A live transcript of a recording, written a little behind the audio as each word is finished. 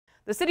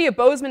The city of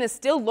Bozeman is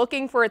still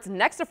looking for its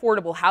next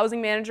affordable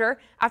housing manager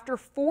after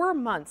 4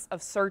 months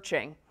of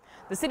searching.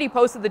 The city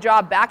posted the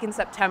job back in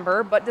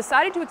September, but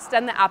decided to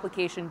extend the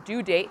application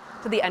due date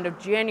to the end of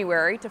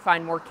January to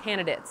find more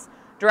candidates.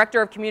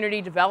 Director of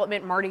Community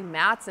Development Marty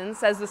Matson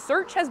says the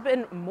search has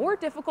been more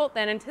difficult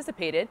than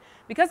anticipated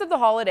because of the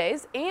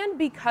holidays and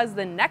because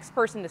the next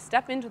person to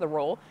step into the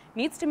role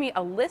needs to meet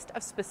a list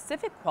of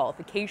specific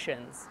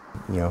qualifications.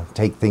 You know,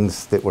 take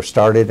things that were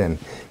started and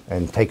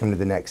take them to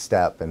the next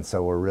step. And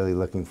so we're really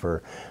looking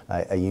for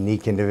a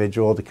unique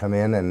individual to come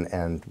in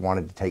and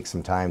wanted to take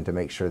some time to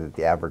make sure that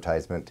the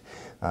advertisement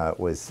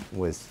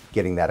was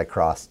getting that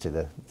across to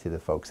the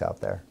folks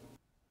out there.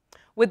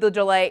 With the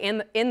delay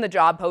in the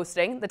job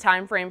posting, the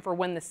time frame for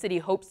when the city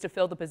hopes to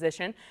fill the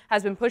position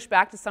has been pushed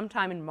back to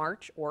sometime in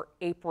March or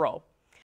April.